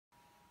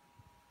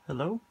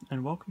Hello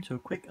and welcome to a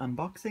quick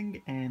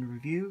unboxing and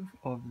review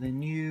of the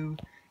new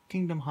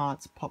Kingdom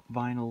Hearts Pop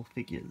Vinyl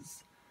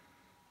figures.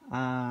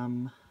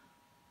 So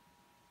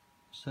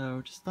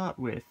to start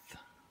with,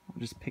 I'll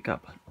just pick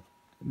up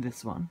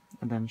this one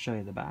and then show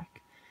you the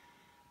back.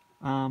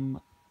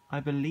 I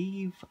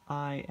believe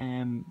I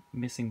am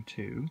missing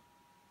two,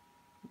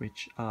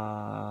 which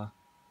are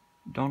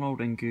Donald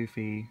and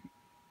Goofy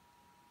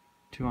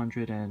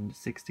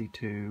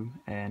 262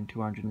 and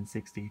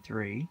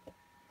 263.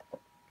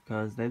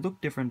 Because they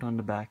look different on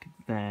the back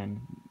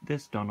than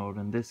this Donald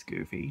and this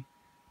Goofy,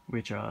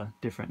 which are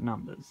different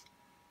numbers.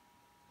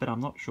 But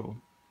I'm not sure.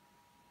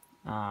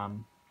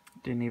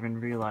 Didn't even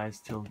realize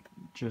till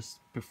just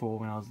before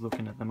when I was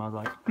looking at them, I was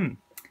like,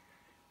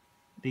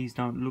 these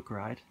don't look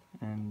right,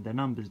 and the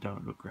numbers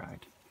don't look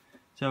right.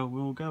 So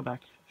we'll go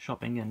back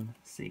shopping and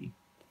see.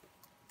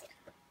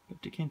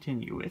 But to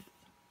continue with,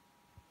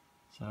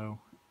 so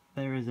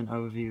there is an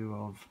overview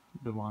of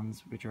the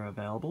ones which are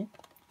available.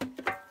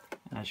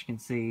 As you can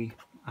see,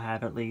 I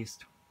have at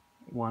least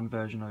one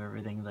version of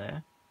everything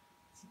there,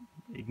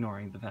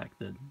 ignoring the fact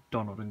that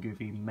Donald and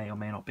Goofy may or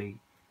may not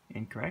be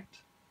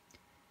incorrect.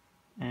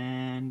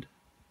 And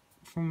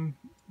from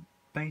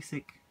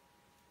basic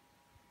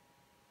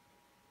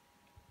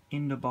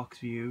in the box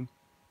view,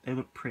 they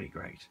look pretty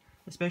great,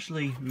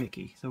 especially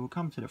Mickey. So we'll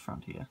come to the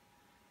front here,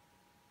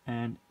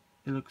 and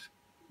it looks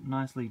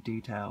nicely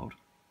detailed.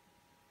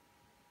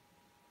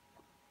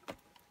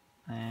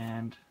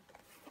 And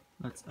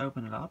let's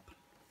open it up.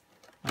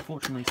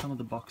 Unfortunately, some of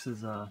the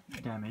boxes are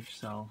damaged,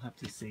 so I'll have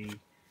to see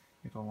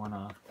if I want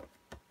to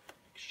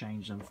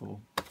exchange them for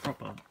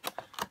proper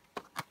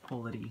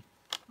quality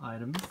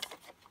items.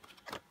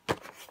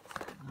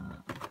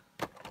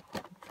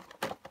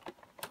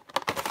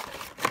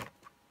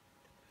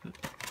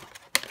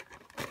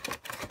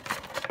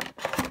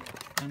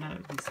 I know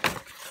he's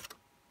stuck.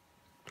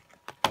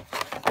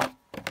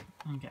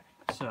 Okay,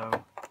 so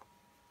you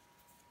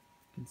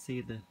can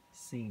see the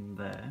seam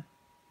there.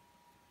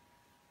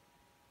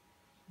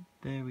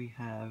 There we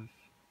have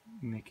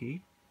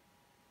Mickey.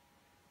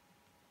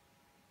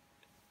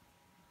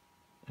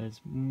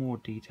 There's more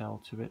detail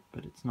to it,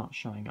 but it's not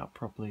showing up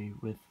properly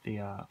with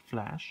the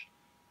flash.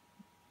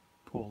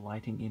 Poor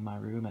lighting in my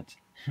room at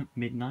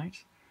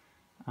midnight.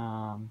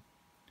 Nice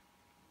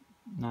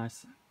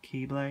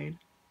keyblade.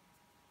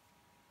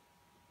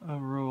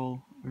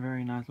 Overall,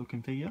 very nice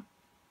looking figure.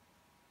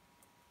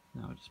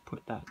 Now I'll just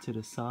put that to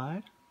the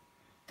side.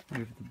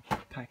 Move the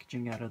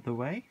packaging out of the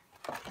way.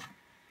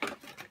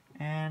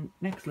 And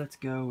next let's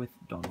go with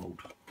Donald.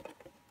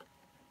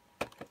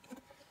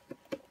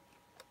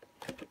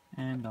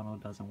 And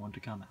Donald doesn't want to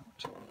come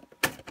out.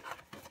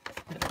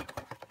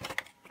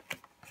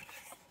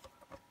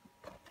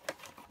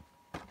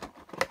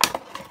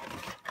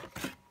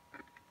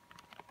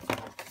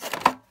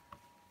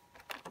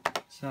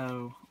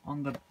 So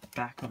on the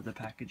back of the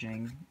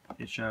packaging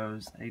it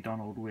shows a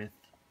Donald with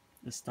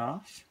the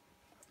staff.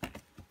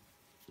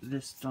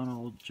 This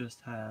Donald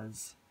just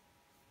has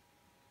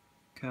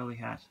curly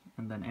hat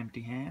and then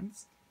empty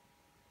hands.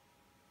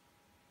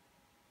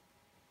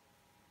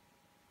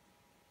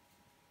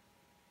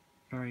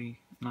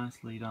 Very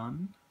nicely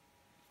done.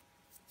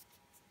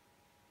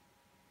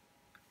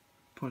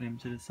 Put him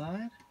to the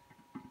side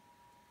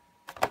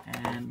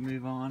and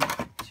move on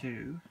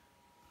to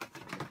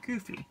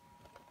Goofy.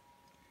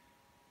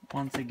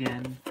 Once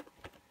again,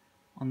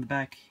 on the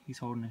back he's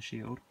holding a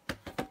shield.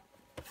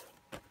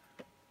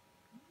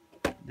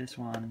 This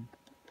one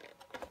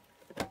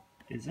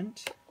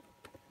isn't.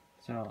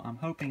 So I'm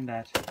hoping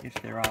that if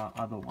there are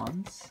other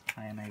ones,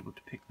 I am able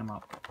to pick them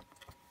up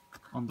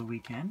on the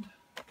weekend.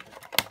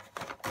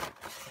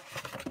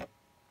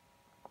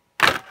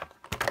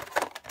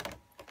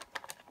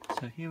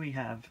 So here we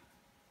have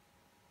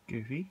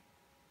Goofy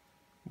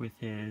with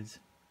his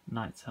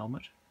knight's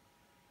helmet,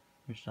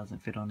 which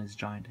doesn't fit on his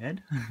giant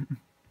head.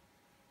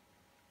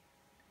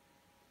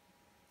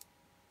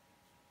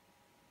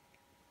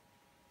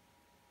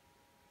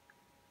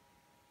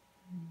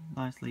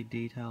 Nicely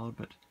detailed,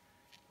 but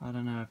I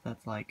don't know if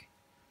that's like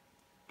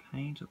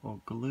paint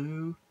or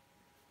glue,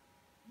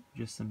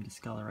 just some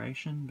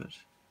discoloration,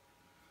 but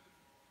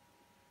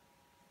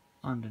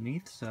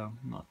underneath, so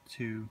not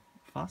too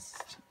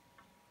fussed.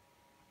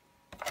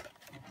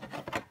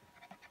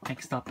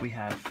 Next up we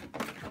have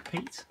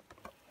Pete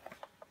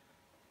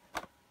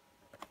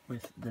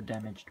with the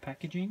damaged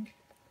packaging.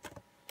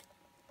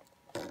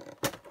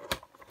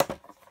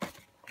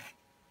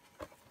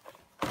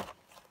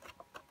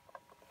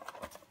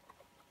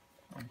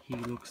 And he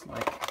looks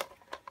like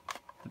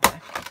the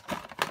back.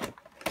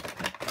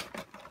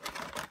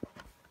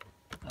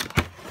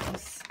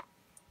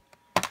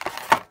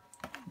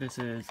 This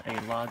is a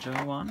larger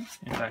one.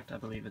 In fact, I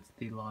believe it's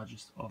the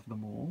largest of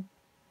them all.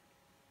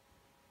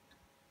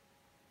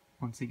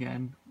 Once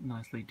again,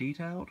 nicely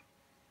detailed.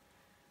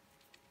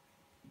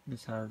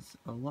 This has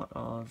a lot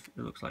of,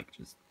 it looks like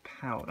just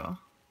powder.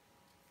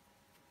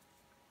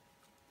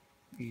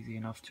 Easy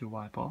enough to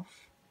wipe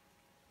off.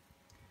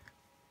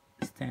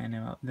 Stand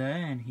him up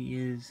there, and he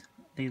is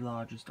the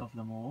largest of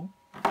them all.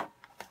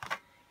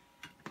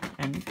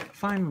 And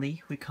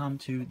finally, we come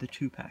to the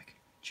 2-pack.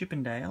 Chip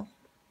 'n Dale.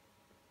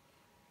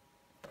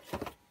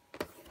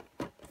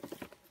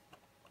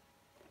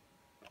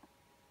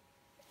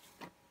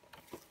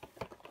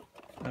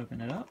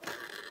 Open it up.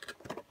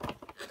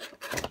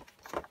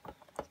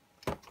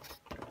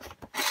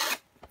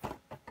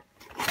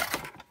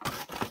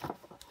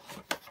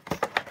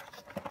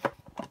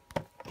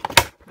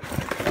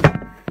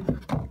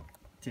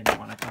 Didn't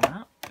want to come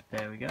out, but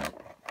there we go.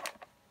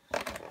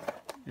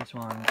 This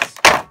one's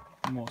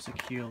more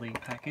securely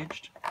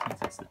packaged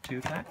since it's the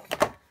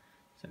 2-pack.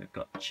 So we've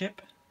got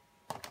Chip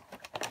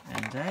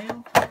and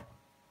Dale,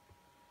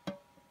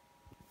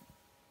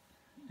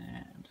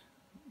 and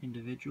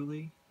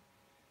individually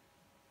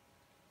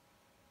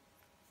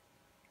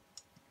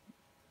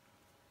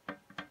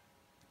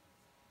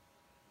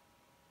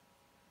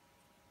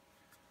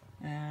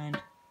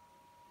and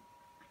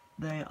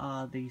they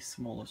are the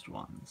smallest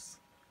ones.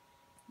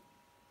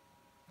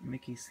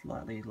 Mickey's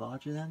slightly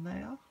larger than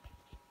they are.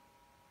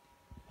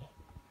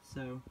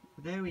 So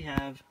there we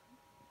have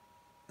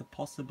the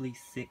possibly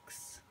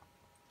 6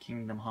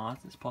 Kingdom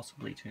Hearts. There's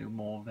possibly 2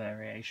 more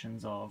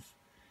variations of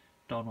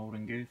Donald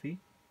and Goofy.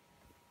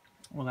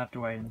 We'll have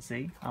to wait and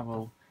see. I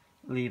will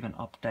leave an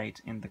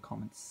update in the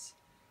comments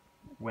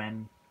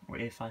when or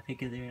if I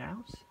figure it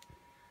out.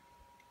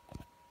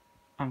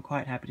 I'm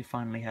quite happy to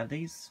finally have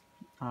these.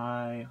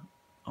 I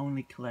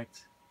only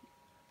collect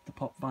the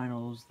pop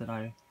vinyls that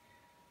I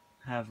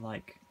have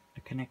like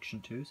a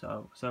connection to,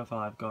 so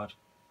far I've got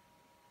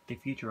the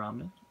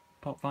Futurama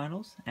pop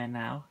vinyls and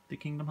now the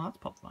Kingdom Hearts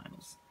pop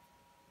vinyls.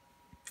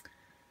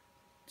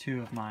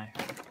 2 of my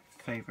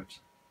favourite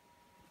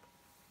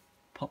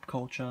pop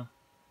culture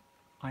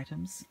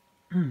items.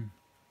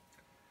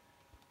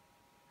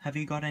 Have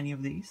you got any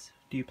of these?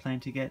 Do you plan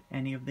to get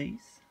any of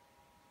these?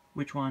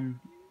 Which one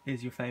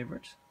is your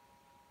favourite?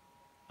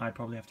 I'd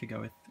probably have to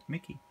go with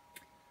Mickey.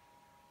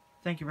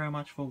 Thank you very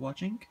much for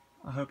watching.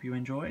 I hope you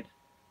enjoyed.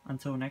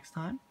 Until next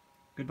time,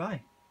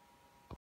 goodbye.